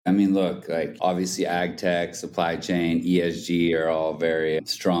I mean, look, like obviously ag tech, supply chain, ESG are all very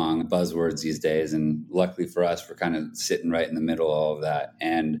strong buzzwords these days. And luckily for us, we're kind of sitting right in the middle of all of that.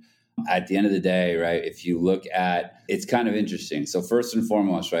 And at the end of the day, right, if you look at, it's kind of interesting. So first and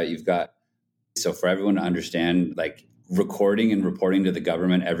foremost, right, so for everyone to understand, like recording and reporting to the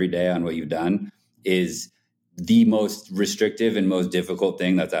government every day on what you've done is the most restrictive and most difficult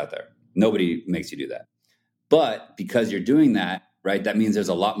thing that's out there. Nobody makes you do that. But because you're doing that, right, that means there's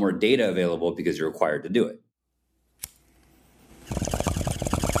a lot more data available because you're required to do it.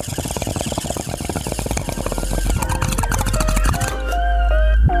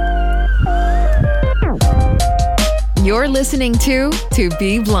 You're listening to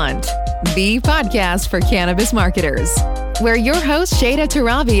Be Blunt, the podcast for cannabis marketers, where your host Shada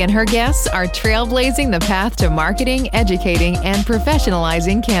Tarabi and her guests are trailblazing the path to marketing, educating, and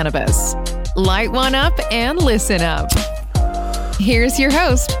professionalizing cannabis. Light one up and listen up. Here's your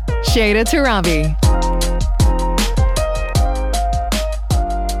host, Shada Tarabi.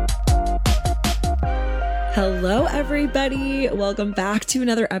 Hello, everybody. Welcome back to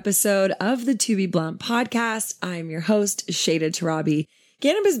another episode of the To Be Blunt podcast. I'm your host, Shada Tarabi,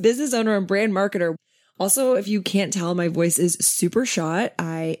 cannabis business owner and brand marketer. Also, if you can't tell, my voice is super shot.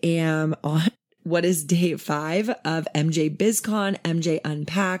 I am on what is day 5 of MJ BizCon, MJ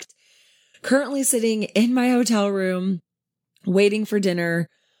Unpacked. Currently sitting in my hotel room, waiting for dinner,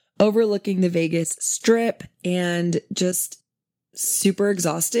 overlooking the Vegas Strip, and just super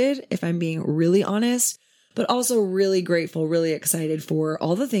exhausted, if I'm being really honest, but also really grateful, really excited for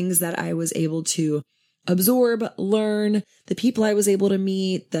all the things that I was able to absorb, learn, the people I was able to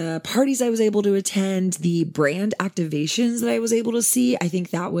meet, the parties I was able to attend, the brand activations that I was able to see. I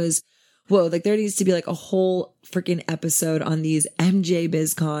think that was, whoa, like there needs to be like a whole freaking episode on these MJ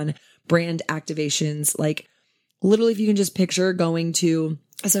BizCon brand activations. Like literally, if you can just picture going to,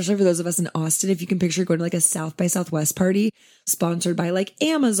 especially for those of us in Austin, if you can picture going to like a South by Southwest party sponsored by like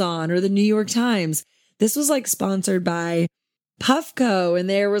Amazon or the New York Times. This was like sponsored by Puffco, and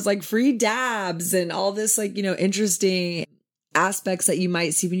there was like free dabs and all this like, you know, interesting aspects that you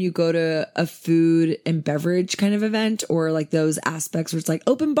might see when you go to a food and beverage kind of event, or like those aspects where it's like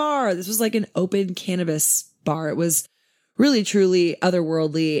open bar. This was like an open cannabis bar. It was really, truly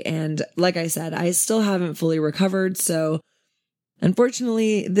otherworldly. And like I said, I still haven't fully recovered. So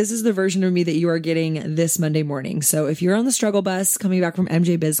unfortunately, this is the version of me that you are getting this Monday morning. So if you're on the struggle bus coming back from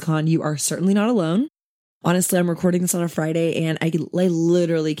MJ BizCon, you are certainly not alone. Honestly, I'm recording this on a Friday and I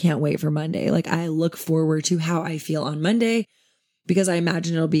literally can't wait for Monday. Like I look forward to how I feel on Monday because I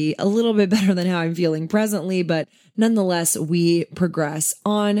imagine it'll be a little bit better than how I'm feeling presently, but nonetheless, we progress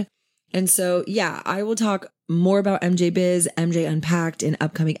on. And so, yeah, I will talk more about MJ Biz, MJ Unpacked in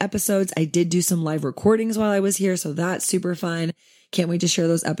upcoming episodes. I did do some live recordings while I was here, so that's super fun. Can't wait to share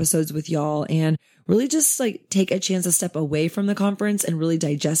those episodes with y'all and really just like take a chance to step away from the conference and really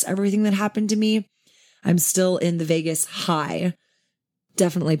digest everything that happened to me. I'm still in the Vegas high,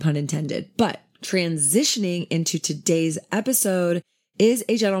 definitely pun intended, but transitioning into today's episode is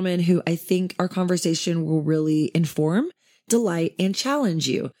a gentleman who I think our conversation will really inform, delight, and challenge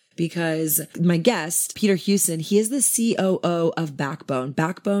you. Because my guest, Peter Huson, he is the COO of Backbone.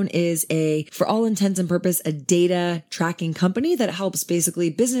 Backbone is for all intents and purpose, a data tracking company that helps basically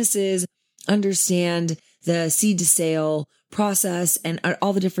businesses understand the seed to sale process and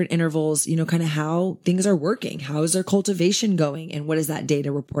all the different intervals, you know, kind of how things are working. How is their cultivation going? And what is that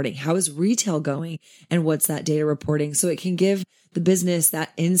data reporting? How is retail going? And what's that data reporting? So it can give the business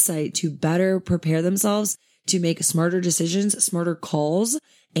that insight to better prepare themselves to make smarter decisions, smarter calls,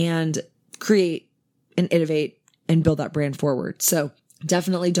 and create and innovate and build that brand forward. So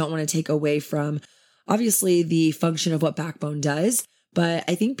definitely don't want to take away from obviously the function of what Backbone does. But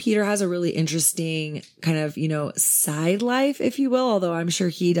I think Peter has a really interesting kind of, you know, side life, if you will, although I'm sure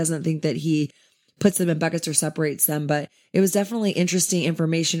he doesn't think that he puts them in buckets or separates them. But it was definitely interesting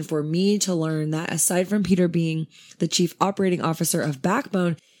information for me to learn that aside from Peter being the chief operating officer of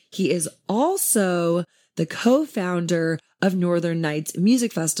Backbone, he is also the co-founder of Northern Nights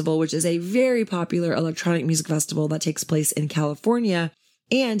Music Festival, which is a very popular electronic music festival that takes place in California.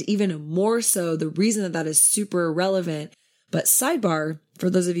 And even more so, the reason that is super relevant. But sidebar, for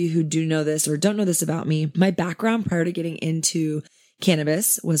those of you who do know this or don't know this about me, my background prior to getting into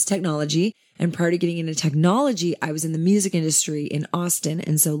cannabis was technology. And prior to getting into technology, I was in the music industry in Austin.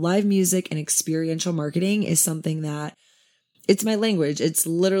 And so live music and experiential marketing is something that it's my language. It's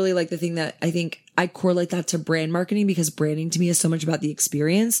literally like the thing that I think I correlate that to brand marketing because branding to me is so much about the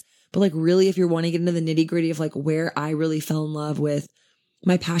experience. But like really, if you're wanting to get into the nitty gritty of like where I really fell in love with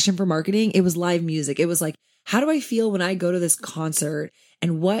my passion for marketing, it was live music. It was like, how do I feel when I go to this concert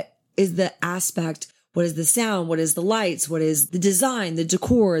and what is the aspect, what is the sound, what is the lights, what is the design, the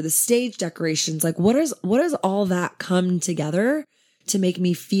decor, the stage decorations, like what does all that come together to make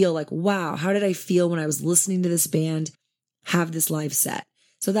me feel like, wow, how did I feel when I was listening to this band have this live set?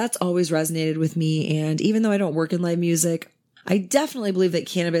 So that's always resonated with me. And even though I don't work in live music, I definitely believe that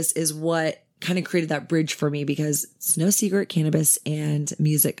cannabis is what kind of created that bridge for me, because it's no secret, cannabis and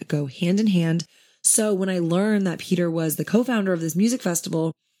music go hand in hand. So when I learned that Peter was the co-founder of this music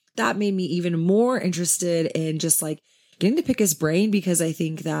festival, that made me even more interested in just like getting to pick his brain, because I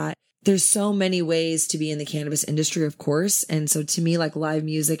think that there's so many ways to be in the cannabis industry, of course. And so to me, like live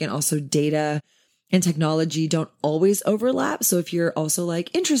music and also data and technology don't always overlap. So if you're also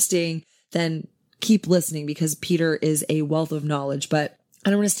like interesting, then keep listening, because Peter is a wealth of knowledge. But I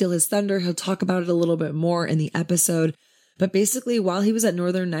don't want to steal his thunder. He'll talk about it a little bit more in the episode. But basically, while he was at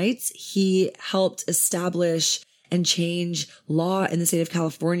Northern Nights, he helped establish and change law in the state of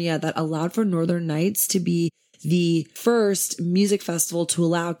California that allowed for Northern Nights to be the first music festival to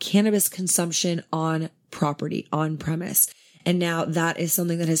allow cannabis consumption on property, on premise. And now that is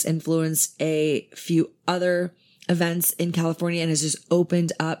something that has influenced a few other events in California and has just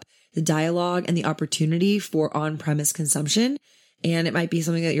opened up the dialogue and the opportunity for on-premise consumption. And it might be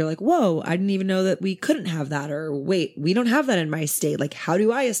something that you're like, whoa, I didn't even know that we couldn't have that. Or wait, we don't have that in my state. Like, how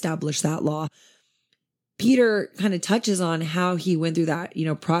do I establish that law? Peter kind of touches on how he went through that,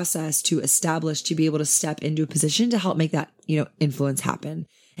 process to establish, to be able to step into a position to help make that, influence happen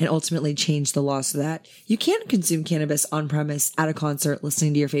and ultimately change the law so that you can consume cannabis on premise at a concert,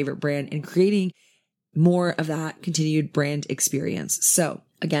 listening to your favorite brand and creating more of that continued brand experience. So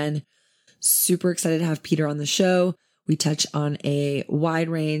again, super excited to have Peter on the show. We touch on a wide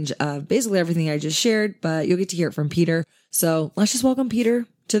range of basically everything I just shared, but you'll get to hear it from Peter. So let's just welcome Peter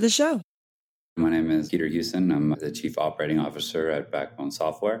to the show. My name is Peter Huson. I'm the Chief Operating Officer at Backbone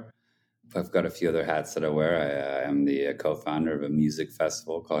Software. I've got a few other hats that I wear. I am the co-founder of a music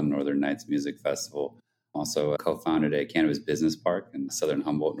festival called Northern Nights Music Festival. Also co-founded a cannabis business park in Southern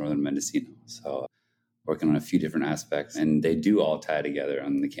Humboldt, Northern Mendocino. So working on a few different aspects, and they do all tie together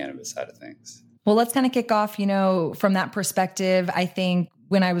on the cannabis side of things. Well, let's kind of kick off, from that perspective. I think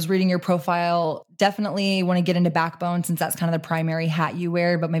when I was reading your profile, definitely want to get into Backbone since that's kind of the primary hat you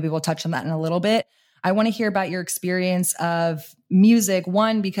wear, but maybe we'll touch on that in a little bit. I want to hear about your experience of music.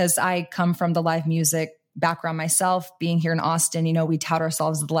 One, because I come from the live music background myself, being here in Austin, we tout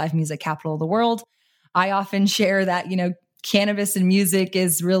ourselves as the live music capital of the world. I often share that, cannabis and music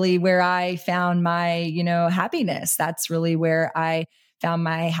is really where I found my, happiness. That's really where I found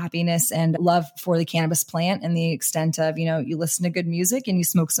my happiness and love for the cannabis plant, and the extent of, you listen to good music and you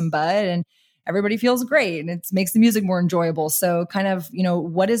smoke some bud and everybody feels great and it makes the music more enjoyable. So kind of,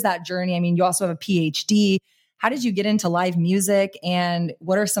 what is that journey? I mean, you also have a PhD. How did you get into live music, and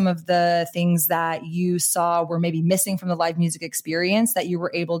what are some of the things that you saw were maybe missing from the live music experience that you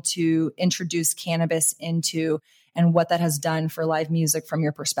were able to introduce cannabis into, and what that has done for live music from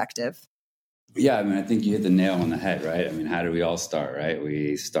your perspective? Yeah, I think you hit the nail on the head, right? How did we all start, right?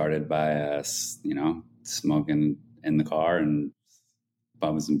 We started by, smoking in the car and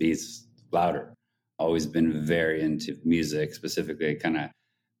bumping some beats louder. Always been very into music, specifically kind of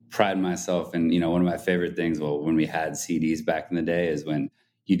pride myself in, one of my favorite things, when we had CDs back in the day, is when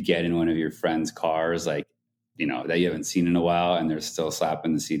you'd get in one of your friends' cars, like, that you haven't seen in a while, and they're still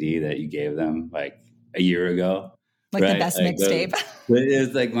slapping the CD that you gave them like a year ago. Like right? The best mixtape.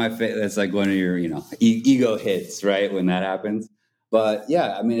 It's like it's like one of your, ego hits, right? When that happens. But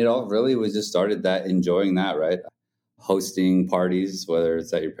yeah, it all really was just started that enjoying that, right? Hosting parties, whether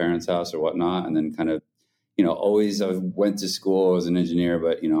it's at your parents' house or whatnot. And then kind of, always I went to school as an engineer,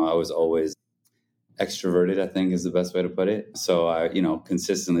 but, I was always extroverted, I think is the best way to put it. So I,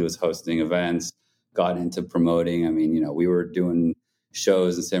 consistently was hosting events, got into promoting. We were doing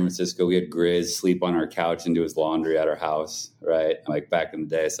shows in San Francisco. We had Grizz sleep on our couch and do his laundry at our house, right? Like back in the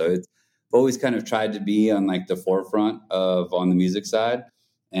day. So it's always kind of tried to be on like the forefront of on the music side.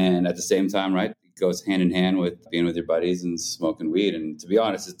 And at the same time, right, it goes hand in hand with being with your buddies and smoking weed. And to be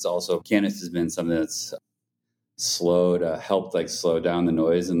honest, it's also, cannabis has been something that's helped like slow down the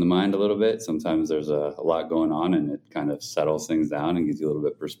noise in the mind a little bit. Sometimes there's a lot going on, and it kind of settles things down and gives you a little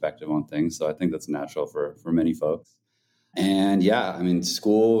bit perspective on things. So I think that's natural for many folks. And yeah,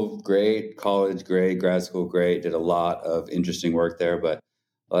 school, great, college, great, grad school, great. Did a lot of interesting work there, but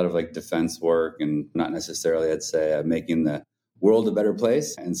a lot of like defense work, and not necessarily, I'd say, making the world a better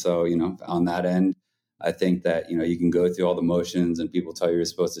place. And so, on that end, I think that, you can go through all the motions and people tell you you're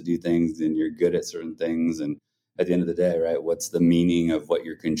supposed to do things and you're good at certain things. And at the end of the day, right, what's the meaning of what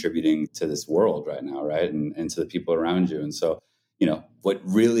you're contributing to this world right now, right? And to the people around you. And so, what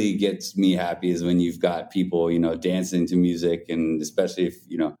really gets me happy is when you've got people, dancing to music, and especially if,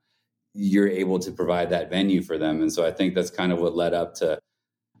 you're able to provide that venue for them. And so I think that's kind of what led up to,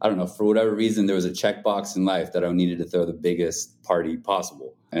 I don't know, for whatever reason, there was a checkbox in life that I needed to throw the biggest party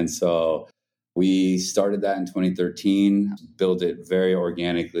possible. And so we started that in 2013, built it very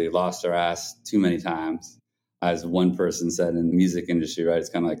organically, lost our ass too many times. As one person said in the music industry, right? It's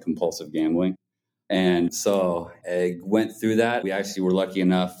kind of like compulsive gambling. And so I went through that. We actually were lucky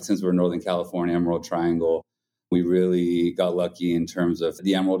enough, since we're in Northern California, Emerald Triangle, we really got lucky in terms of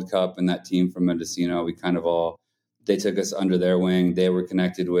the Emerald Cup and that team from Mendocino. They took us under their wing. They were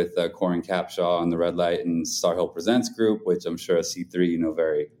connected with Corin Capshaw and the Red Light and Star Hill Presents group, which I'm sure C3 you know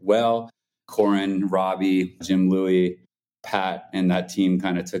very well. Corin, Robbie, Jim Louie, Pat, and that team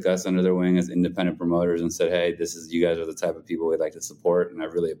kind of took us under their wing as independent promoters and said, hey, you guys are the type of people we'd like to support. And I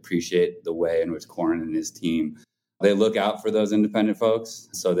really appreciate the way in which Corin and his team, they look out for those independent folks.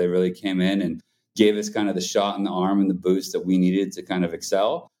 So they really came in and gave us kind of the shot in the arm and the boost that we needed to kind of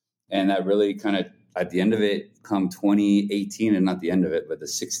excel. And that really kind of, at the end of it, come 2018, and not the end of it, but the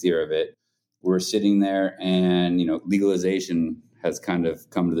sixth year of it, we're sitting there and, legalization has kind of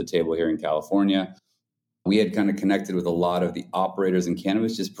come to the table here in California. We had kind of connected with a lot of the operators in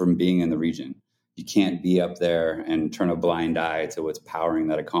cannabis just from being in the region. You can't be up there and turn a blind eye to what's powering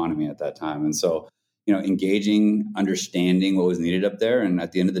that economy at that time. And so, engaging, understanding what was needed up there. And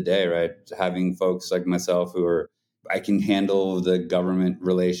at the end of the day, right, having folks like myself I can handle the government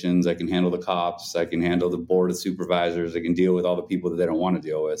relations, I can handle the cops, I can handle the board of supervisors, I can deal with all the people that they don't want to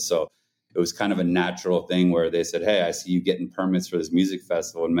deal with. So it was kind of a natural thing where they said, hey, I see you getting permits for this music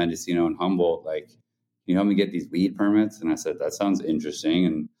festival in Mendocino and Humboldt. Like, can you help me get these weed permits? And I said, that sounds interesting.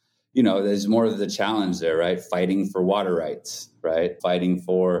 And, there's more of the challenge there, right? Fighting for water rights, right? Fighting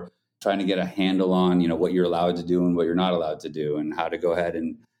for trying to get a handle on, what you're allowed to do and what you're not allowed to do, and how to go ahead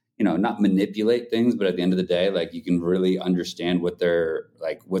and, not manipulate things, but at the end of the day, like, you can really understand what's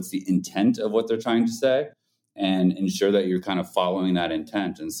the intent of what they're trying to say and ensure that you're kind of following that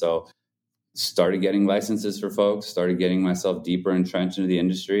intent. And so started getting licenses for folks, started getting myself deeper entrenched into the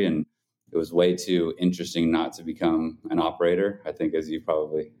industry. And it was way too interesting not to become an operator. I think, as you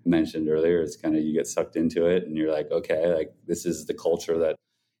probably mentioned earlier, it's kind of, you get sucked into it and you're like, okay, like, this is the culture that,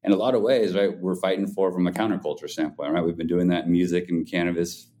 in a lot of ways, right, we're fighting for from a counterculture standpoint, right? We've been doing that in music and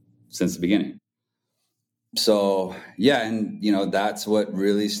cannabis since the beginning. So, yeah, and, that's what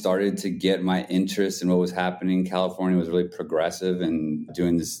really started to get my interest in what was happening. California was really progressive in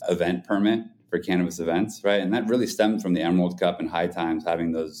doing this event permit for cannabis events, right? And that really stemmed from the Emerald Cup and High Times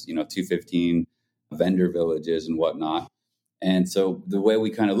having those, 215 vendor villages and whatnot. And so the way we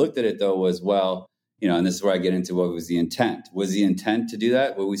kind of looked at it, though, was, well, and this is where I get into what was the intent. Was the intent to do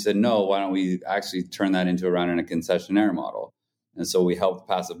that? Well, we said, no, why don't we actually turn that into around in a concessionaire model? And so we helped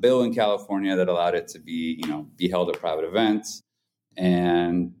pass a bill in California that allowed it to be held at private events.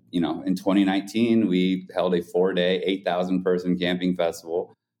 And, in 2019, we held a 4-day, 8,000 person camping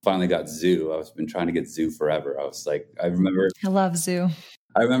festival. Finally got zoo. I've been trying to get zoo forever. I love zoo.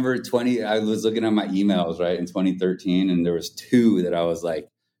 I remember I was looking at my emails, right, in 2013, and there was 2 that I was like,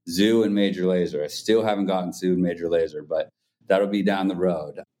 zoo and Major Lazer. I still haven't gotten to Major Lazer, but that'll be down the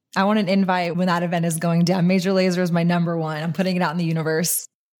road. I want an invite when that event is going down. Major Lazer is my number one. I'm putting it out in the universe.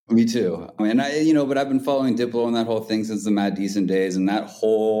 Me too. I mean, but I've been following Diplo and that whole thing since the Mad Decent days, and that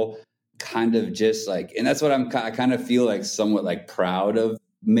whole kind of just like, and that's what I kind of feel like somewhat like proud of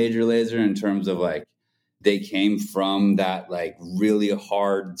Major Lazer in terms of like, they came from that like really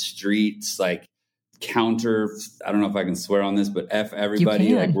hard streets, like counter, I don't know if I can swear on this, but F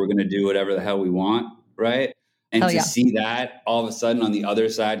everybody, like, we're going to do whatever the hell we want. Right. And to see that all of a sudden on the other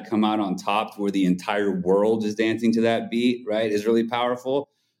side come out on top where the entire world is dancing to that beat, right, is really powerful.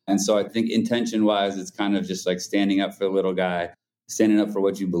 And so I think intention wise, it's kind of just like standing up for the little guy, standing up for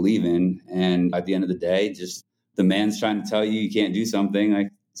what you believe in. And at the end of the day, just the man's trying to tell you can't do something, like,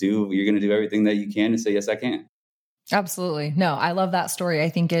 you're going to do everything that you can to say, yes, I can. Absolutely. No, I love that story. I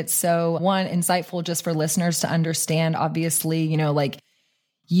think it's so, one, insightful just for listeners to understand, obviously, like,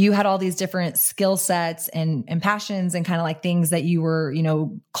 you had all these different skill sets and passions and kind of like things that you were,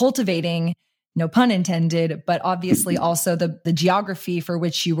 cultivating, no pun intended, but obviously also the geography for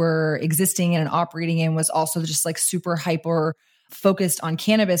which you were existing in and operating in was also just like super hyper focused on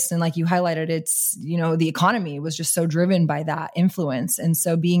cannabis. And like you highlighted, it's, the economy was just so driven by that influence. And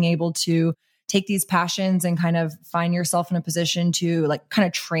so being able to take these passions and kind of find yourself in a position to like kind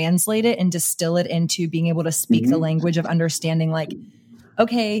of translate it and distill it into being able to speak the language of understanding, like,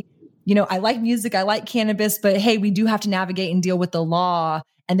 okay, I like music, I like cannabis, but hey, we do have to navigate and deal with the law.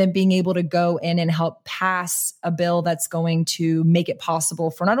 and then being able to go in and help pass a bill that's going to make it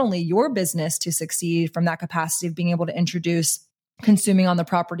possible for not only your business to succeed from that capacity of being able to introduce consuming on the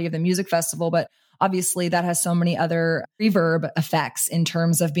property of the music festival, but obviously that has so many other reverb effects in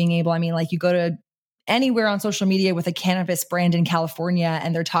terms of being able, I mean, like you go to anywhere on social media with a cannabis brand in California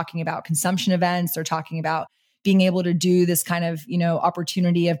and they're talking about consumption events, they're talking about being able to do this kind of,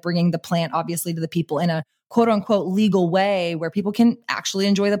 opportunity of bringing the plant obviously to the people in a quote unquote legal way where people can actually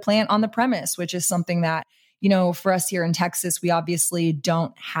enjoy the plant on the premise, which is something that, for us here in Texas, we obviously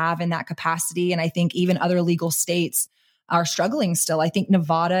don't have in that capacity. And I think even other legal states are struggling still. I think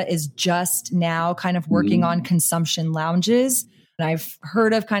Nevada is just now kind of working on consumption lounges. And I've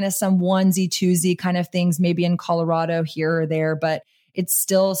heard of kind of some onesie, twosie kind of things, maybe in Colorado here or there, but it's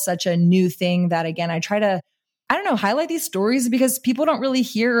still such a new thing that, again, I try to, highlight these stories because people don't really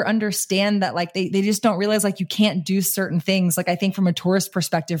hear or understand that, like, they just don't realize, like, you can't do certain things. Like, I think from a tourist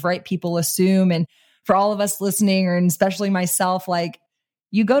perspective, right, people assume, and for all of us listening, or especially myself, like,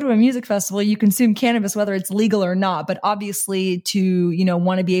 you go to a music festival, you consume cannabis, whether it's legal or not, but obviously to,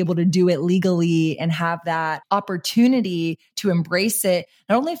 want to be able to do it legally and have that opportunity to embrace it,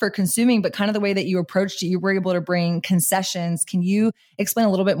 not only for consuming, but kind of the way that you approached it, you were able to bring concessions. Can you explain a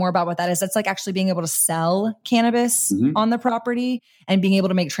little bit more about what that is? That's like actually being able to sell cannabis on the property and being able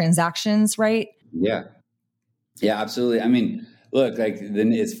to make transactions, right? Yeah. Yeah, absolutely. I mean, look, like,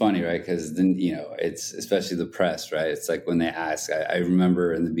 then it's funny, right? Because then, it's especially the press, right? It's like when they ask, I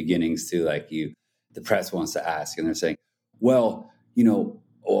remember in the beginnings too, like the press wants to ask and they're saying, well,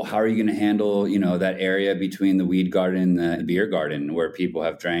 how are you going to handle, that area between the weed garden and the beer garden where people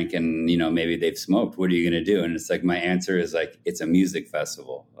have drank and, maybe they've smoked? What are you going to do? And it's like, my answer is like, it's a music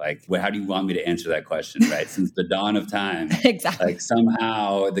festival. Like, how do you want me to answer that question, right? Since the dawn of time, Exactly. like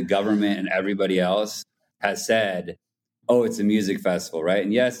somehow the government and everybody else has said, oh, it's a music festival, right?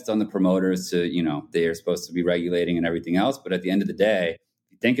 And yes, it's on the promoters to, they are supposed to be regulating and everything else. But at the end of the day,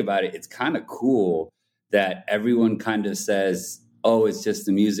 if you think about it, it's kind of cool that everyone kind of says, oh, it's just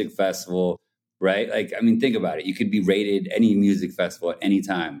a music festival, right? Like, I mean, think about it. You could be rated any music festival at any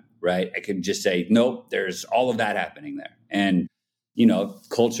time, right? I could just say, nope, there's all of that happening there. And,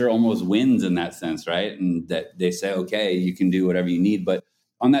 culture almost wins in that sense, right? And that they say, okay, you can do whatever you need. But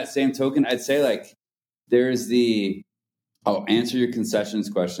on that same token, I'd say, like, there's I'll answer your concessions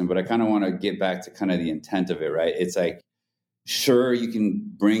question, but I kind of want to get back to kind of the intent of it, right? It's like, sure, you can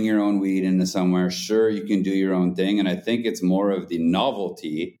bring your own weed into somewhere. Sure, you can do your own thing. And I think it's more of the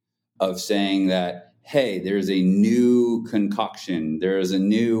novelty of saying that, hey, there's a new concoction. There's a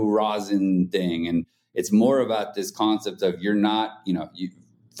new rosin thing. And it's more about this concept of you're not,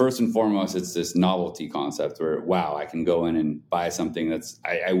 first and foremost, it's this novelty concept where, wow, I can go in and buy something that's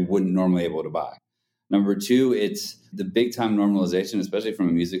I wouldn't normally able to buy. Number two, it's the big time normalization, especially from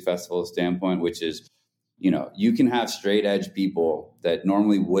a music festival standpoint, which is, you can have straight edge people that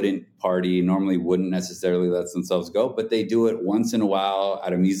normally wouldn't party, normally wouldn't necessarily let themselves go, but they do it once in a while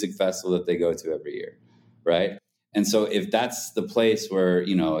at a music festival that they go to every year, right? And so if that's the place where,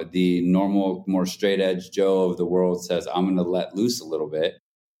 the normal, more straight edge Joe of the world says, I'm going to let loose a little bit,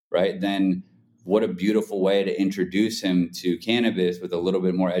 right? Then what a beautiful way to introduce him to cannabis with a little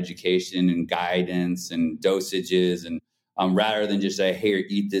bit more education and guidance and dosages. And rather than just say, hey,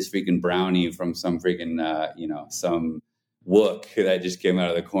 eat this freaking brownie from some freaking, some wook that just came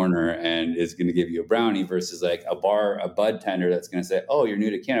out of the corner and is going to give you a brownie versus like a bud tender that's going to say, oh, you're new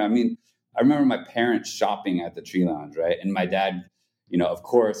to cannabis. I mean, I remember my parents shopping at the Tree Lounge, right? And my dad, of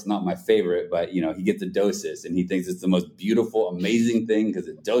course, not my favorite, but, he gets a doses and he thinks it's the most beautiful, amazing thing because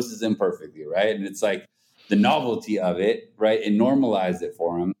it doses him perfectly, right? And it's like the novelty of it, right? It normalized it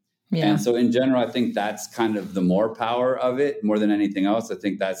for him. Yeah. And so in general, I think that's kind of the more power of it more than anything else. I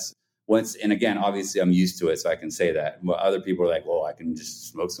think that's and again, obviously I'm used to it, so I can say that. But other people are like, well, I can just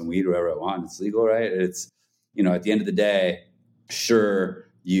smoke some weed wherever I want. It's legal, right? It's, at the end of the day, sure,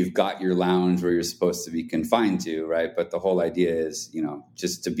 you've got your lounge where you're supposed to be confined to, right? But the whole idea is,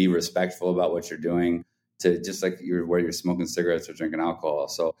 just to be respectful about what you're doing, to just like where you're smoking cigarettes or drinking alcohol.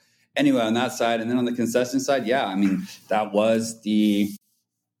 So anyway, on that side, and then on the concession side, yeah, I mean, that was the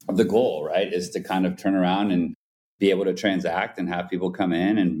goal, right? Is to kind of turn around and be able to transact and have people come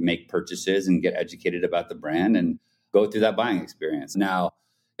in and make purchases and get educated about the brand and go through that buying experience. Now,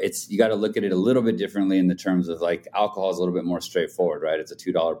 you got to look at it a little bit differently in the terms of like alcohol is a little bit more straightforward, right? It's a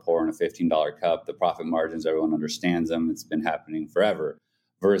 $2 pour and a $15 cup. The profit margins, everyone understands them. It's been happening forever.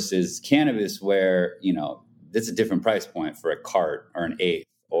 Versus cannabis where, it's a different price point for a cart or an eighth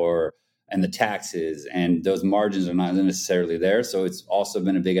and the taxes and those margins are not necessarily there. So it's also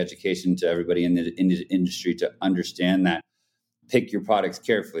been a big education to everybody in the industry to understand that pick your products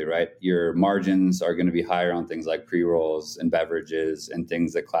carefully, right? Your margins are going to be higher on things like pre-rolls and beverages and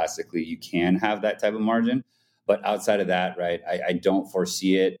things that classically you can have that type of margin. But outside of that, right, I don't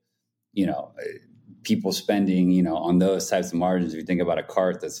foresee it, people spending, on those types of margins. If you think about a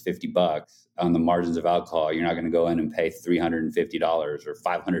cart that's $50 on the margins of alcohol, you're not going to go in and pay $350 or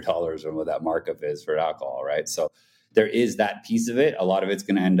 $500 or what that markup is for alcohol, right? So there is that piece of it. A lot of it's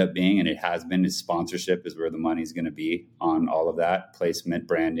going to end up being, and it has been, is sponsorship is where the money's going to be on all of that, placement,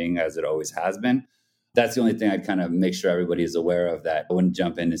 branding, as it always has been. That's the only thing I'd kind of make sure everybody is aware of, that I wouldn't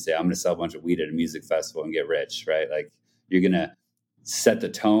jump in and say, I'm going to sell a bunch of weed at a music festival and get rich, right? Like, you're going to set the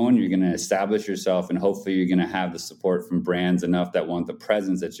tone, you're going to establish yourself, and hopefully you're going to have the support from brands enough that want the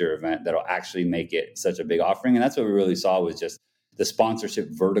presence at your event that'll actually make it such a big offering. And that's what we really saw, was just the sponsorship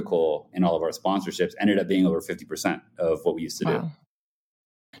vertical in all of our sponsorships ended up being over 50% of what we used to do.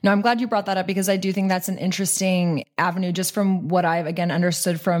 No, I'm glad you brought that up, because I do think that's an interesting avenue, just from what I've, again,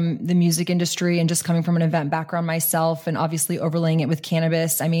 understood from the music industry and just coming from an event background myself, and obviously overlaying it with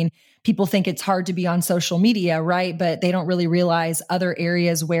cannabis. I mean, people think it's hard to be on social media, right? But they don't really realize other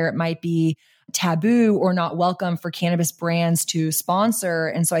areas where it might be taboo or not welcome for cannabis brands to sponsor.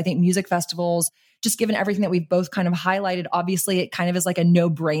 And so I think music festivals, just given everything that we've both kind of highlighted, obviously it kind of is like a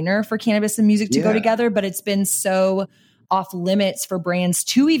no-brainer for cannabis and music to go together, but it's been so off limits for brands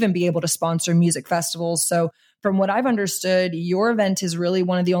to even be able to sponsor music festivals. So from what I've understood, your event is really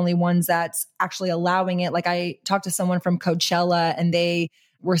one of the only ones that's actually allowing it. Like, I talked to someone from Coachella, and they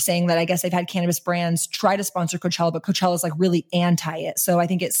were saying that I guess they've had cannabis brands try to sponsor Coachella, but Coachella is like really anti it. So I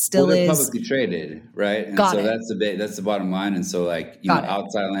think it still is publicly traded, right? And Got so it. That's the bottom line. And so, like,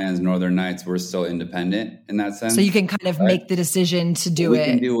 Outside Lands, Northern Nights, we're still independent in that sense. So you can kind of make the decision to do we it.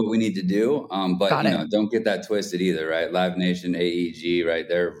 We can do what we need to do. But don't get that twisted either, right? Live Nation, AEG, right?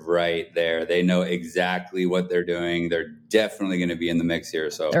 They're right there. They know exactly what they're doing. They're definitely going to be in the mix here.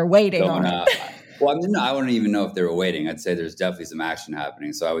 So they're waiting on it. Well, I wouldn't even know if they were waiting. I'd say there's definitely some action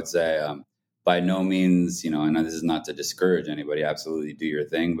happening. So I would say, by no means, and this is not to discourage anybody, absolutely do your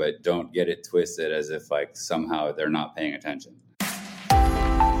thing, but don't get it twisted as if like somehow they're not paying attention.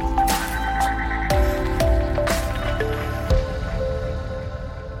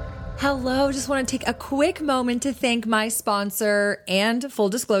 Hello, just want to take a quick moment to thank my sponsor and, full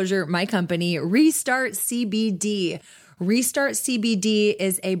disclosure, my company, Restart CBD. Restart CBD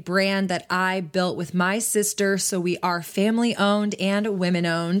is a brand that I built with my sister, so we are family owned and women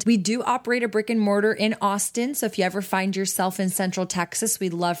owned. We do operate a brick and mortar in Austin, so if you ever find yourself in Central Texas,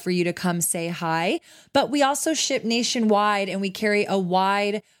 we'd love for you to come say hi. But we also ship nationwide, and we carry a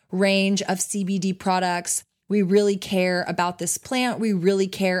wide range of CBD products. We really care about this plant. We really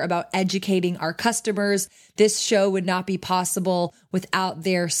care about educating our customers. This show would not be possible without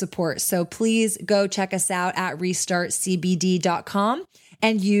their support. So please go check us out at restartcbd.com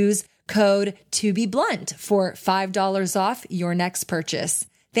and use code TOBEBLUNT for $5 off your next purchase.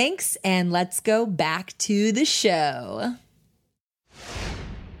 Thanks, and let's go back to the show.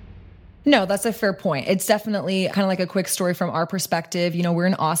 No, that's a fair point. It's definitely kind of like a quick story from our perspective. We're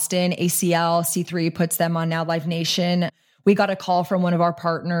in Austin, ACL, C3 puts them on Now Live Nation. We got a call from one of our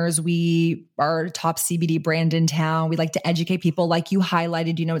partners. We are a top CBD brand in town. We like to educate people, like you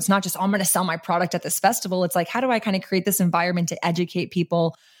highlighted. It's not just, I'm going to sell my product at this festival. It's like, how do I kind of create this environment to educate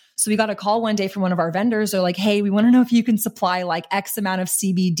people? So we got a call one day from one of our vendors. They're like, hey, we want to know if you can supply like X amount of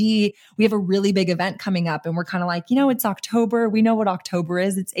CBD. We have a really big event coming up. And we're kind of like, it's October. We know what October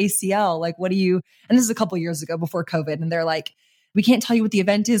is. It's ACL. Like, what do you, and this is a couple of years ago before COVID. And they're like, we can't tell you what the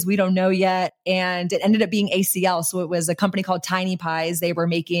event is. We don't know yet. And it ended up being ACL. So it was a company called Tiny Pies. They were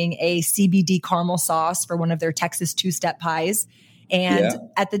making a CBD caramel sauce for one of their Texas two-step pies. And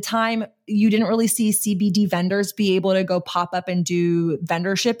at the time, you didn't really see CBD vendors be able to go pop up and do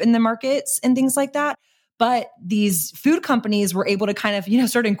vendorship in the markets and things like that. But these food companies were able to kind of,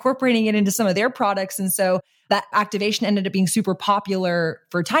 start incorporating it into some of their products. And so that activation ended up being super popular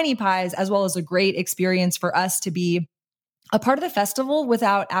for Tiny Pies, as well as a great experience for us to be a part of the festival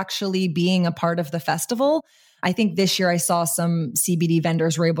without actually being a part of the festival. I think this year I saw some CBD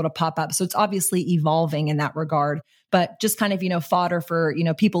vendors were able to pop up. So it's obviously evolving in that regard, but just kind of, fodder for,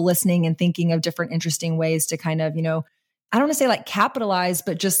 people listening and thinking of different interesting ways to kind of, I don't want to say like capitalize,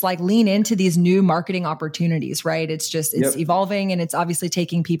 but just like lean into these new marketing opportunities, right? It's just, it's evolving, and it's obviously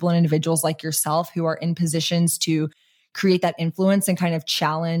taking people and individuals like yourself who are in positions to create that influence and kind of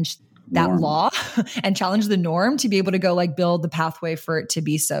challenge that law and challenge the norm to be able to go like build the pathway for it to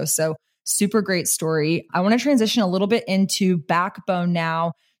be so. So super great story. I want to transition a little bit into Backbone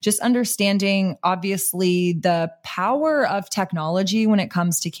now, just understanding obviously the power of technology when it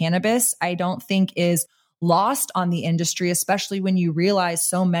comes to cannabis, I don't think is lost on the industry, especially when you realize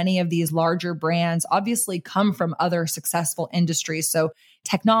so many of these larger brands obviously come from other successful industries. So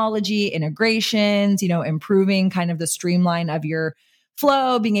technology, integrations, improving kind of the streamline of your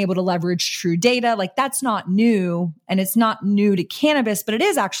flow, being able to leverage true data, like that's not new. And it's not new to cannabis, but it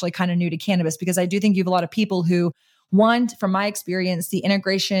is actually kind of new to cannabis because I do think you have a lot of people who, one, from my experience, the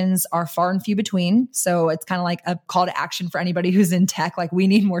integrations are far and few between. So it's kind of like a call to action for anybody who's in tech. Like we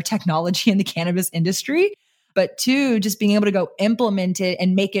need more technology in the cannabis industry. But two, just being able to go implement it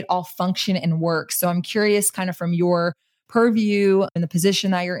and make it all function and work. So I'm curious kind of from your purview and the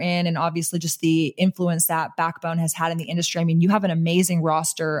position that you're in, and obviously just the influence that Backbone has had in the industry. I mean, you have an amazing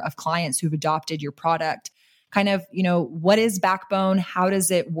roster of clients who've adopted your product. Kind of, what is Backbone? How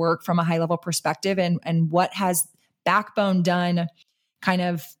does it work from a high level perspective? And what has Backbone done kind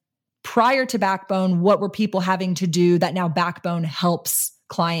of prior to Backbone? What were people having to do that now Backbone helps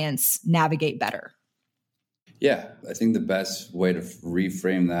clients navigate better? Yeah, I think the best way to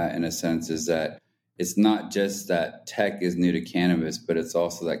reframe that in a sense is that it's not just that tech is new to cannabis, but it's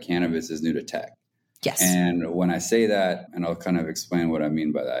also that cannabis is new to tech. Yes. And when I say that, and I'll kind of explain what I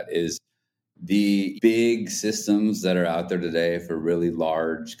mean by that, is the big systems that are out there today for really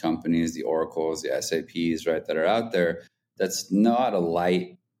large companies, the Oracles, the SAPs, right, that are out there, that's not a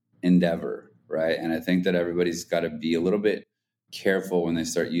light endeavor, right? And I think that everybody's got to be a little bit careful when they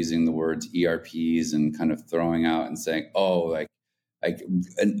start using the words ERPs and kind of throwing out and saying, oh, like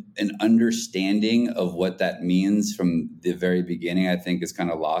an understanding of what that means from the very beginning, I think is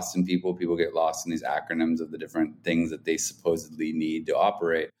kind of lost in people. People get lost in these acronyms of the different things that they supposedly need to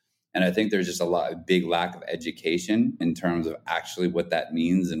operate. And I think there's just a big lack of education in terms of actually what that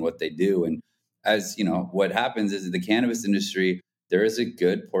means and what they do. And as you know, what happens is in the cannabis industry, there is a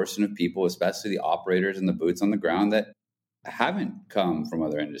good portion of people, especially the operators and the boots on the ground, that haven't come from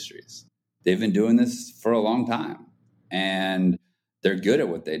other industries. They've been doing this for a long time. And they're good at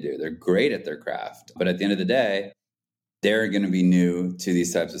what they do. They're great at their craft. But at the end of the day, they're going to be new to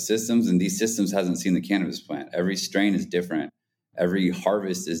these types of systems. And these systems hasn't seen the cannabis plant. Every strain is different. Every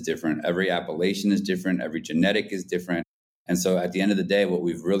harvest is different. Every appellation is different. Every genetic is different. And so at the end of the day, what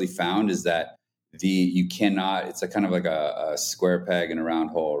we've really found is that it's a kind of like a square peg in a round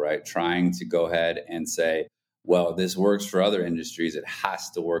hole, right? Trying to go ahead and say, well, this works for other industries. It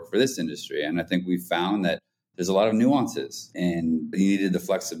has to work for this industry. And I think we found that there's a lot of nuances and you needed the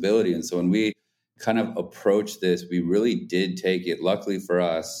flexibility. And so when we kind of approached this, we really did take it. Luckily for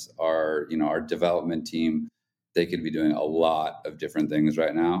us, our development team, they could be doing a lot of different things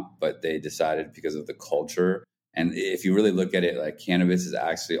right now, but they decided because of the culture. And if you really look at it, like cannabis is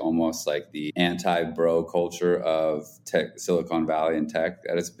actually almost like the anti-bro culture of tech, Silicon Valley and tech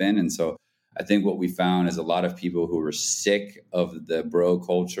that it's been. And so I think what we found is a lot of people who were sick of the bro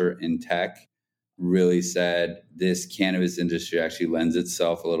culture in tech really said this cannabis industry actually lends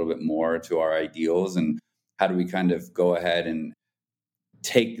itself a little bit more to our ideals. And how do we kind of go ahead and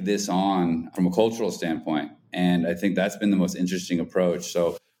take this on from a cultural standpoint? And I think that's been the most interesting approach.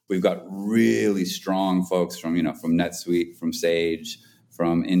 So we've got really strong folks from NetSuite, from Sage,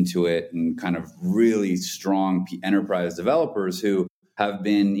 from Intuit, and kind of really strong enterprise developers who have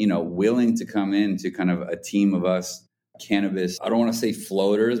been, willing to come into kind of a team of us cannabis. I don't want to say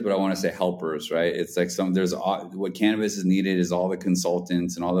floaters, but I want to say helpers, right? It's like what cannabis is needed is all the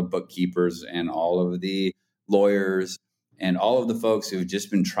consultants and all the bookkeepers and all of the lawyers and all of the folks who have just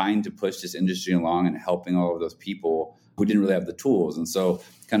been trying to push this industry along and helping all of those people who didn't really have the tools. And so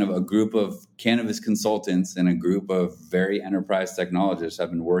kind of a group of cannabis consultants and a group of very enterprise technologists have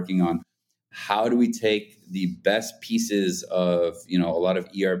been working on how do we take the best pieces of, a lot of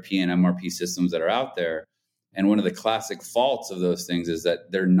ERP and MRP systems that are out there. And one of the classic faults of those things is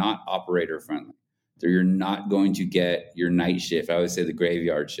that they're not operator friendly. You're not going to get your night shift. I always say the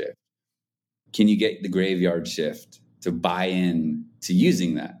graveyard shift. Can you get the graveyard shift to buy in to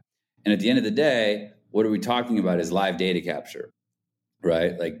using that? And at the end of the day, what are we talking about is live data capture,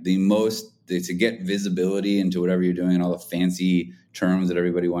 right? Like to get visibility into whatever you're doing and all the fancy terms that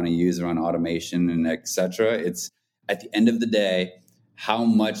everybody want to use around automation and et cetera. It's at the end of the day, how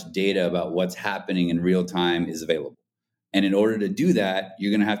much data about what's happening in real time is available. And in order to do that, you're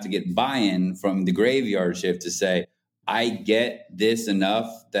going to have to get buy-in from the graveyard shift to say, I get this enough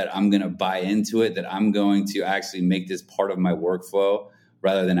that I'm going to buy into it, that I'm going to actually make this part of my workflow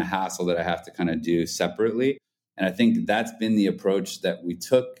rather than a hassle that I have to kind of do separately. And I think that's been the approach that we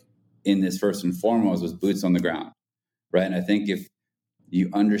took in this first and foremost was boots on the ground, right? And I think if you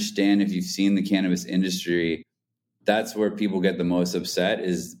understand, if you've seen the cannabis industry, that's where people get the most upset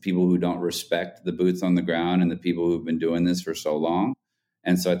is people who don't respect the boots on the ground and the people who've been doing this for so long.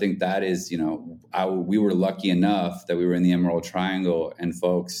 And so I think that is, we were lucky enough that we were in the Emerald Triangle, and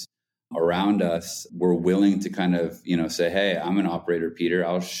folks around us were willing to kind of, say, hey, I'm an operator, Peter.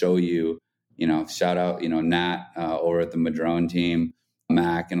 I'll show you, shout out, Nat over at the Madrone team,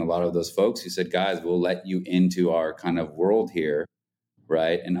 Mac, and a lot of those folks who said, guys, we'll let you into our kind of world here,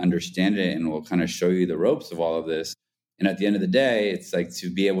 right? And understand it. And we'll kind of show you the ropes of all of this. And at the end of the day, it's like to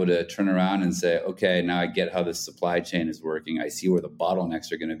be able to turn around and say, okay, now I get how this supply chain is working. I see where the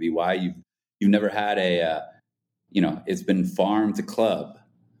bottlenecks are going to be. Why you've never had it's been farm to club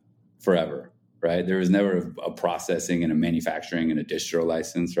forever, right? There was never a processing and a manufacturing and a distro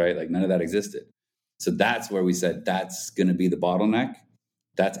license, right? Like none of that existed. So that's where we said that's going to be the bottleneck.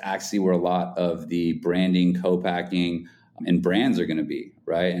 That's actually where a lot of the branding, co-packing, and brands are going to be,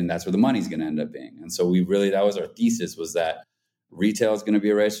 right? And that's where the money's going to end up being. And so that was our thesis, was that retail is going to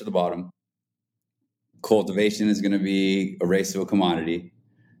be a race to the bottom. Cultivation is going to be a race to a commodity.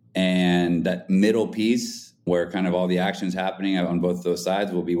 And that middle piece where kind of all the action's happening on both those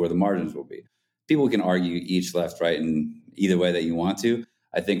sides will be where the margins will be. People can argue each left, right, and either way that you want to.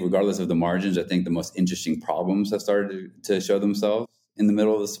 I think regardless of the margins, I think the most interesting problems have started to show themselves in the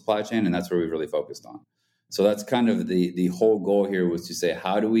middle of the supply chain. And that's where we've really focused on. So that's kind of the whole goal here, was to say,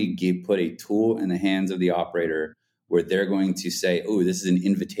 how do we put a tool in the hands of the operator where they're going to say, oh, this is an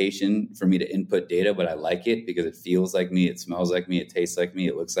invitation for me to input data, but I like it because it feels like me, it smells like me, it tastes like me,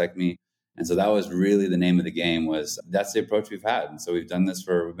 it looks like me. And so that was really the name of the game. That's the approach we've had. And so we've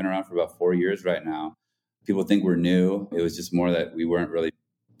been around for about 4 years right now. People think we're new. It was just more that we weren't really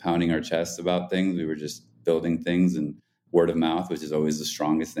pounding our chests about things. We were just building things, and word of mouth, which is always the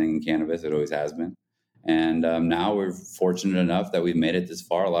strongest thing in cannabis. It always has been. And now we're fortunate enough that we've made it this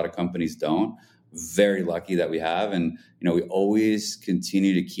far. A lot of companies don't. Very lucky that we have. And, we always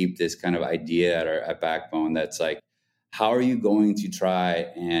continue to keep this kind of idea at Backbone that's like, how are you going to try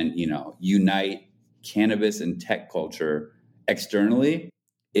and, unite cannabis and tech culture externally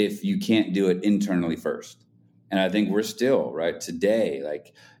if you can't do it internally first? And I think we're still, right, today,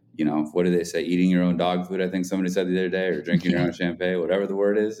 like, what do they say? Eating your own dog food, I think somebody said the other day, or drinking your own champagne, whatever the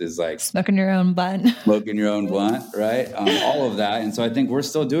word is like smoking your own blunt. Smoking your own blunt, right? All of that. And so I think we're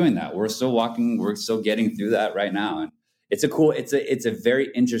still doing that. We're still getting through that right now. And it's a very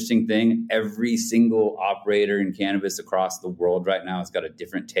interesting thing. Every single operator in cannabis across the world right now has got a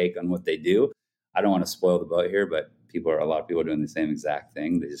different take on what they do. I don't want to spoil the boat here, but a lot of people are doing the same exact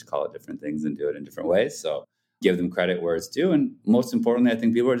thing. They just call it different things and do it in different ways. So give them credit where it's due. And most importantly, I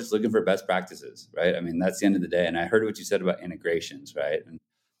think people are just looking for best practices, right? I mean, that's the end of the day. And I heard what you said about integrations, right? And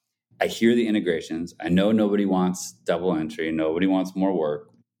I hear the integrations. I know nobody wants double entry. Nobody wants more work.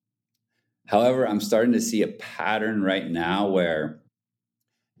 However, I'm starting to see a pattern right now where,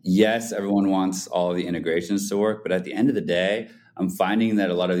 yes, everyone wants all the integrations to work. But at the end of the day, I'm finding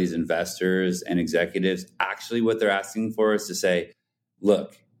that a lot of these investors and executives, actually what they're asking for is to say,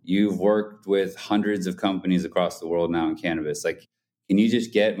 look, you've worked with hundreds of companies across the world now in cannabis. Like, can you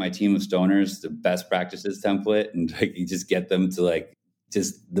just get my team of stoners the best practices template and like you just get them to like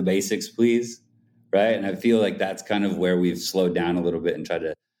just the basics, please? Right. And I feel like that's kind of where we've slowed down a little bit and tried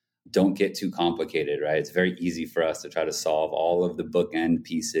to don't get too complicated, right? It's very easy for us to try to solve all of the bookend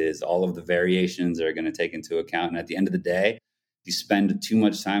pieces, all of the variations that are going to take into account. And at the end of the day, you spend too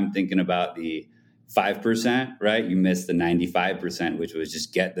much time thinking about the 5%, right? You miss the 95%, which was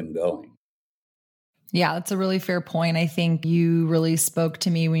just get them going. Yeah, that's a really fair point. I think you really spoke to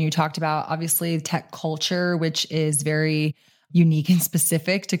me when you talked about obviously tech culture, which is very unique and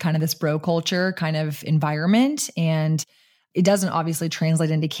specific to kind of this bro culture kind of environment. And it doesn't obviously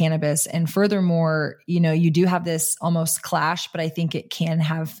translate into cannabis. And furthermore, you do have this almost clash, but I think it can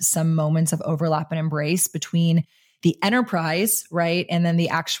have some moments of overlap and embrace between the enterprise, right? And then the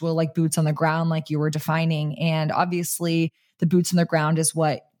actual like boots on the ground, like you were defining. And obviously the boots on the ground is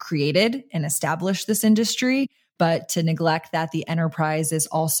what created and established this industry. But to neglect that the enterprise is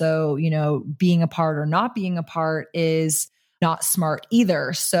also, being a part or not being a part is not smart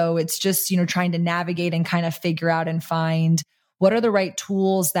either. So it's just, trying to navigate and kind of figure out and find what are the right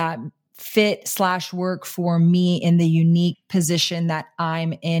tools that fit/work for me in the unique position that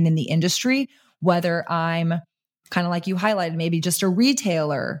I'm in the industry, whether I'm kind of like you highlighted, maybe just a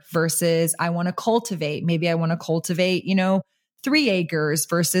retailer versus I want to cultivate. Maybe I want to cultivate, 3 acres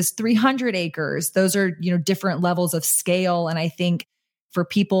versus 300 acres. Those are, different levels of scale. And I think for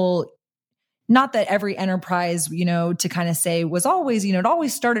people, not that every enterprise, to kind of say was always, it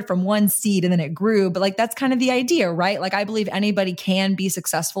always started from one seed and then it grew, but like, that's kind of the idea, right? Like I believe anybody can be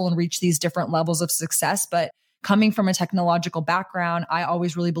successful and reach these different levels of success, but coming from a technological background, I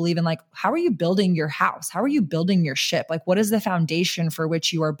always really believe in like, how are you building your house? How are you building your ship? Like, what is the foundation for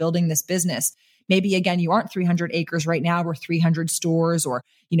which you are building this business? Maybe again, you aren't 300 acres right now or 300 stores or,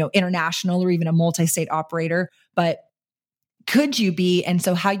 international or even a multi-state operator, but could you be? And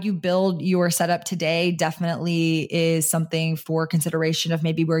so how you build your setup today definitely is something for consideration of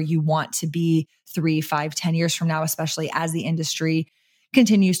maybe where you want to be 3, 5, 10 years from now, especially as the industry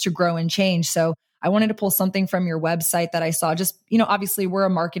continues to grow and change. So I wanted to pull something from your website that I saw. Just, obviously we're a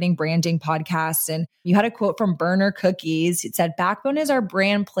marketing branding podcast, and you had a quote from Burner Cookies. It said, "Backbone is our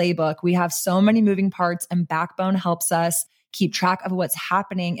brand playbook. We have so many moving parts, and Backbone helps us keep track of what's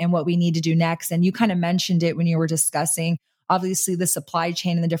happening and what we need to do next." And you kind of mentioned it when you were discussing obviously the supply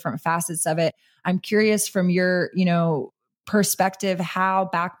chain and the different facets of it. I'm curious from your, perspective, how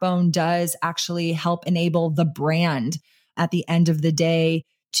Backbone does actually help enable the brand at the end of the day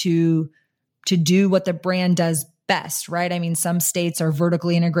to do what the brand does best, right? I mean, some states are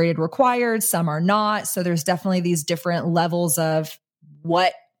vertically integrated required, some are not. So there's definitely these different levels of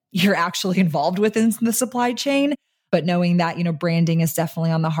what you're actually involved with in the supply chain. But knowing that, branding is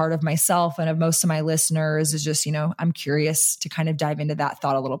definitely on the heart of myself and of most of my listeners is just, I'm curious to kind of dive into that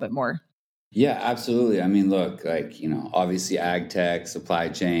thought a little bit more. Yeah, absolutely. I mean, look, obviously ag tech, supply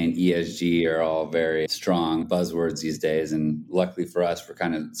chain, ESG are all very strong buzzwords these days. And luckily for us, we're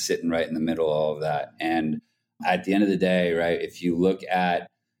kind of sitting right in the middle of all of that. And at the end of the day, right, if you look at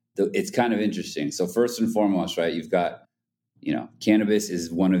it's kind of interesting. So first and foremost, right, you've got, cannabis is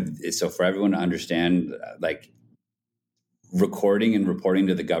so for everyone to understand, recording and reporting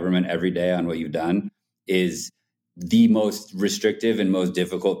to the government every day on what you've done is the most restrictive and most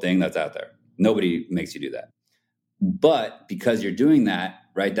difficult thing that's out there. Nobody makes you do that. But because you're doing that,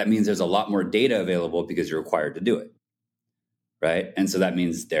 right, that means there's a lot more data available because you're required to do it, right? And so that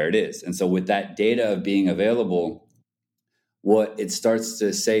means there it is. And so with that data being available, what it starts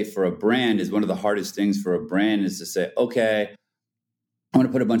to say for a brand is one of the hardest things for a brand is to say, okay, I'm going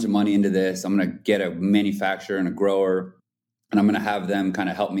to put a bunch of money into this. I'm going to get a manufacturer and a grower, and I'm going to have them kind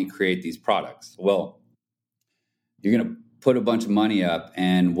of help me create these products. Well, you're going to put a bunch of money up,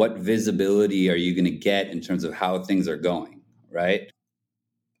 and what visibility are you going to get in terms of how things are going, right?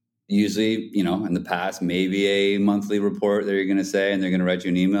 Usually, in the past, maybe a monthly report that you're going to say, and they're going to write you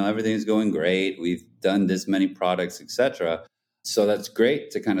an email, everything's going great, we've done this many products, etc. So that's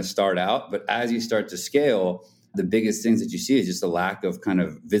great to kind of start out. But as you start to scale, the biggest things that you see is just a lack of kind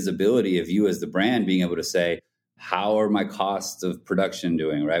of visibility of you as the brand being able to say, how are my costs of production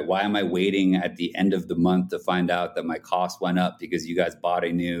doing, right? Why am I waiting at the end of the month to find out that my cost went up because you guys bought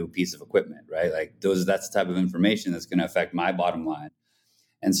a new piece of equipment, right? That's the type of information that's going to affect my bottom line.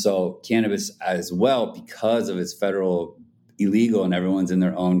 And so cannabis as well, because of its federal illegal and everyone's in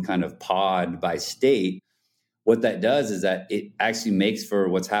their own kind of pod by state, what that does is that it actually makes for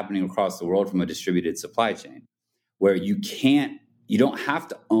what's happening across the world from a distributed supply chain, where you don't have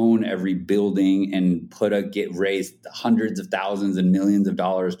to own every building and get raised hundreds of thousands and millions of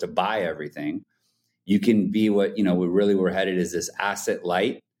dollars to buy everything. You can be what we're headed is this asset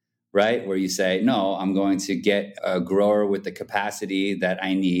light, right? Where you say, no, I'm going to get a grower with the capacity that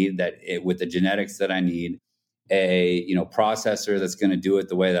I need, with the genetics that I need, a processor that's going to do it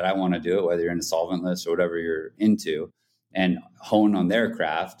the way that I want to do it, whether you're in a solventless or whatever you're into, and hone on their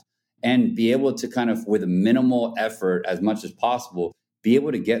craft. And be able to kind of, with a minimal effort as much as possible, be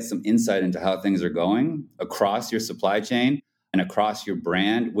able to get some insight into how things are going across your supply chain and across your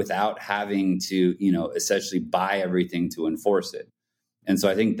brand without having to, essentially buy everything to enforce it. And so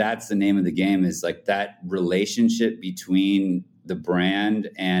I think that's the name of the game, is like that relationship between the brand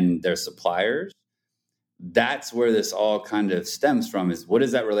and their suppliers. That's where this all kind of stems from, is what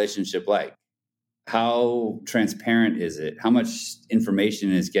is that relationship like? How transparent is it? How much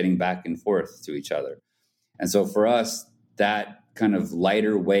information is getting back and forth to each other? And so for us, that kind of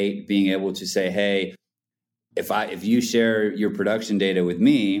lighter weight, being able to say, hey, if you share your production data with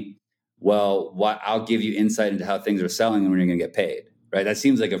me, well, I'll give you insight into how things are selling and when you're going to get paid, right? That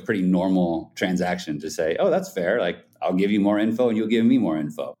seems like a pretty normal transaction to say, oh, that's fair. Like, I'll give you more info and you'll give me more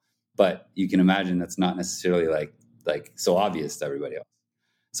info. But you can imagine that's not necessarily like so obvious to everybody else.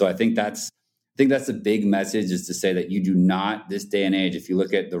 So I think that's the big message, is to say that you do not, this day and age, if you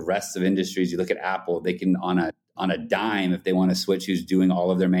look at the rest of industries, you look at Apple, they can on a dime, if they want to switch who's doing all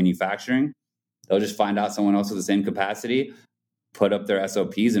of their manufacturing, they'll just find out someone else with the same capacity, put up their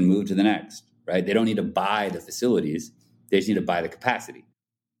SOPs and move to the next, right? They don't need to buy the facilities. They just need to buy the capacity.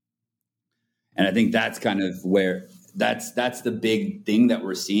 And I think that's kind of where that's the big thing that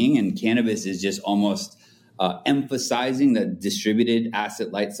we're seeing. And cannabis is just almost emphasizing that distributed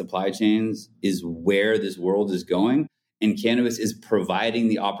asset light supply chains is where this world is going. And cannabis is providing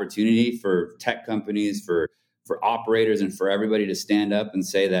the opportunity for tech companies, for operators, and for everybody to stand up and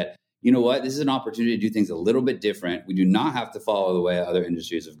say that, you know what, this is an opportunity to do things a little bit different. We do not have to follow the way other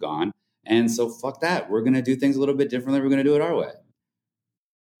industries have gone. And so fuck that. We're going to do things a little bit differently. We're going to do it our way.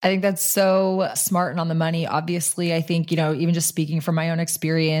 I think that's so smart and on the money. Obviously, I think, even just speaking from my own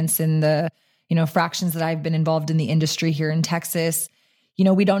experience and the, fractions that I've been involved in the industry here in Texas,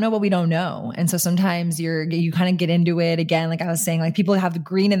 we don't know what we don't know. And so sometimes you kind of get into it again. Like I was saying, like people have the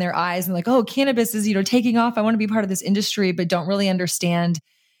green in their eyes and like, oh, cannabis is, taking off. I want to be part of this industry, but don't really understand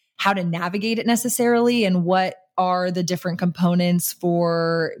how to navigate it necessarily and what are the different components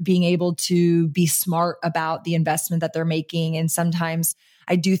for being able to be smart about the investment that they're making. And sometimes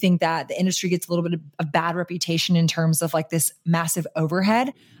I do think that the industry gets a little bit of a bad reputation in terms of like this massive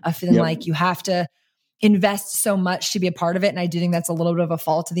overhead of feeling like you have to invest so much to be a part of it. And I do think that's a little bit of a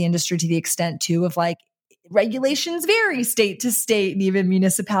fault of the industry to the extent too of like regulations vary state to state and even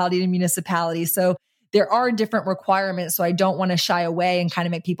municipality to municipality. So there are different requirements. So I don't want to shy away and kind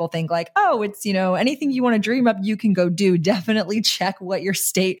of make people think like, oh, it's, anything you want to dream up, you can go do. Definitely check what your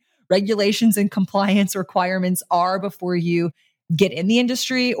state regulations and compliance requirements are before you get in the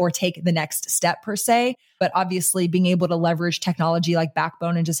industry or take the next step per se. But obviously being able to leverage technology like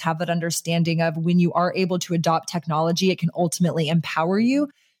Backbone and just have that understanding of when you are able to adopt technology, it can ultimately empower you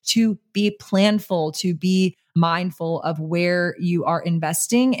to be planful, to be mindful of where you are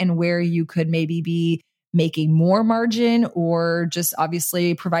investing and where you could maybe be making more margin or just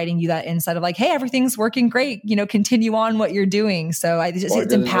obviously providing you that insight of like, hey, everything's working great, continue on what you're doing. So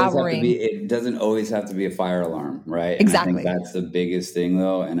it's empowering. It doesn't always have to be a fire alarm, right? Exactly. And I think that's the biggest thing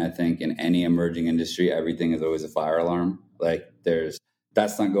though. And I think in any emerging industry, everything is always a fire alarm. Like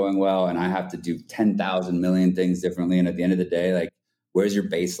that's not going well. And I have to do 10,000 million things differently. And at the end of the day, like, where's your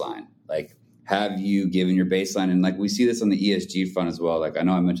baseline? Like, have you given your baseline? And like, we see this on the ESG front as well. Like, I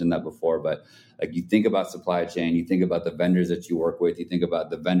know I mentioned that before, but like you think about supply chain, you think about the vendors that you work with, you think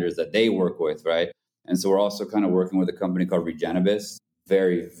about the vendors that they work with, right? And so we're also kind of working with a company called Regenibus,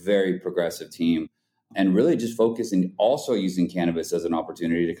 very, very progressive team, and really just focusing, also using cannabis as an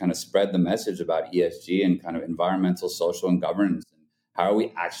opportunity to kind of spread the message about ESG and kind of environmental, social, and governance. How are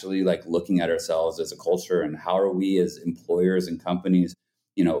we actually like looking at ourselves as a culture, and how are we as employers and companies,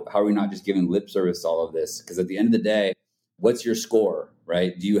 how are we not just giving lip service to all of this? Because at the end of the day, what's your score,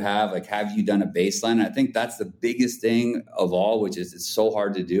 right? Do you have you done a baseline? And I think that's the biggest thing of all, which is it's so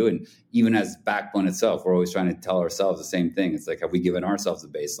hard to do. And even as Backbone itself, we're always trying to tell ourselves the same thing. It's like, have we given ourselves a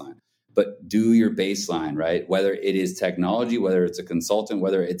baseline? But do your baseline, right? Whether it is technology, whether it's a consultant,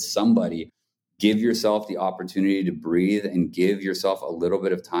 whether it's somebody, give yourself the opportunity to breathe and give yourself a little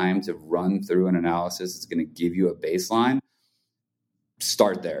bit of time to run through an analysis. It's going to give you a baseline.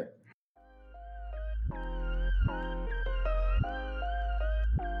 Start there.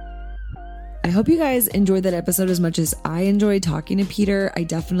 I hope you guys enjoyed that episode as much as I enjoyed talking to Peter. I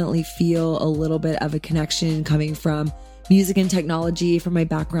definitely feel a little bit of a connection coming from music and technology from my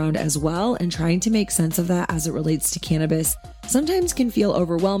background as well, and trying to make sense of that as it relates to cannabis sometimes can feel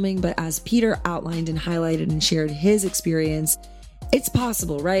overwhelming, but as Peter outlined and highlighted and shared his experience, it's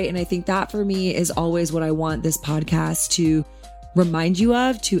possible, right? And I think that for me is always what I want this podcast to remind you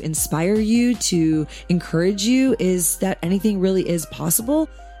of, to inspire you, to encourage you, is that anything really is possible.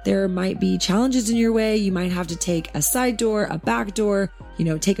 There might be challenges in your way. You might have to take a side door, a back door,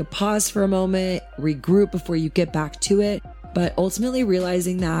 take a pause for a moment, regroup before you get back to it. But ultimately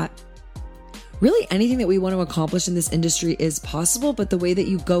realizing that really anything that we want to accomplish in this industry is possible, but the way that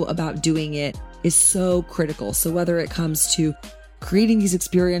you go about doing it is so critical. So whether it comes to creating these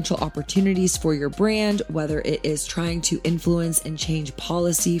experiential opportunities for your brand, whether it is trying to influence and change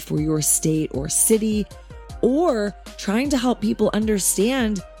policy for your state or city, or trying to help people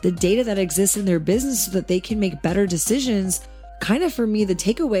understand the data that exists in their business so that they can make better decisions. Kind of for me, the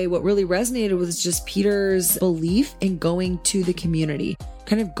takeaway, what really resonated was just Peter's belief in going to the community,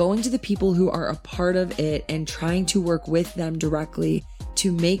 kind of going to the people who are a part of it and trying to work with them directly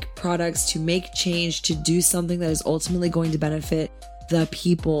to make products, to make change, to do something that is ultimately going to benefit the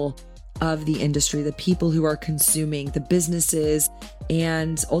people of the industry, the people who are consuming, the businesses,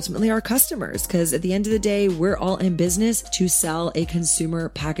 and ultimately our customers. Because at the end of the day, we're all in business to sell a consumer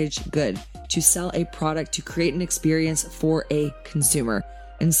packaged good, to sell a product, to create an experience for a consumer.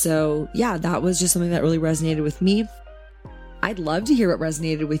 And so, yeah, that was just something that really resonated with me. I'd love to hear what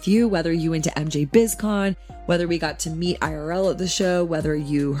resonated with you, whether you went to MJ BizCon, whether we got to meet IRL at the show, whether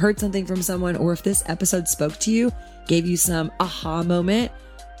you heard something from someone, or if this episode spoke to you, gave you some aha moment.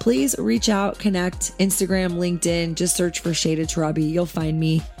 please reach out, connect, Instagram, LinkedIn, just search for Shada Tarabi. You'll find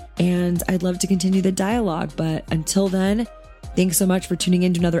me. And I'd love to continue the dialogue. But until then, thanks so much for tuning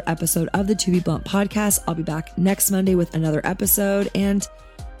in to another episode of the To Be Blunt podcast. I'll be back next Monday with another episode, and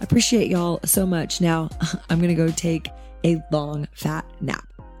I appreciate y'all so much. Now I'm going to go take a long, fat nap.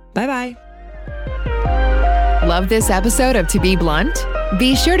 Bye-bye. Love this episode of To Be Blunt?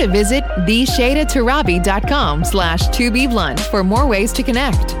 Be sure to visit theshadatarabi.com/tobeblunt for more ways to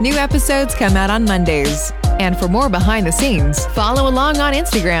connect. New episodes come out on Mondays. And for more behind the scenes, follow along on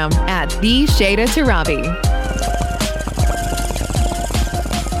Instagram at theshadatarabi.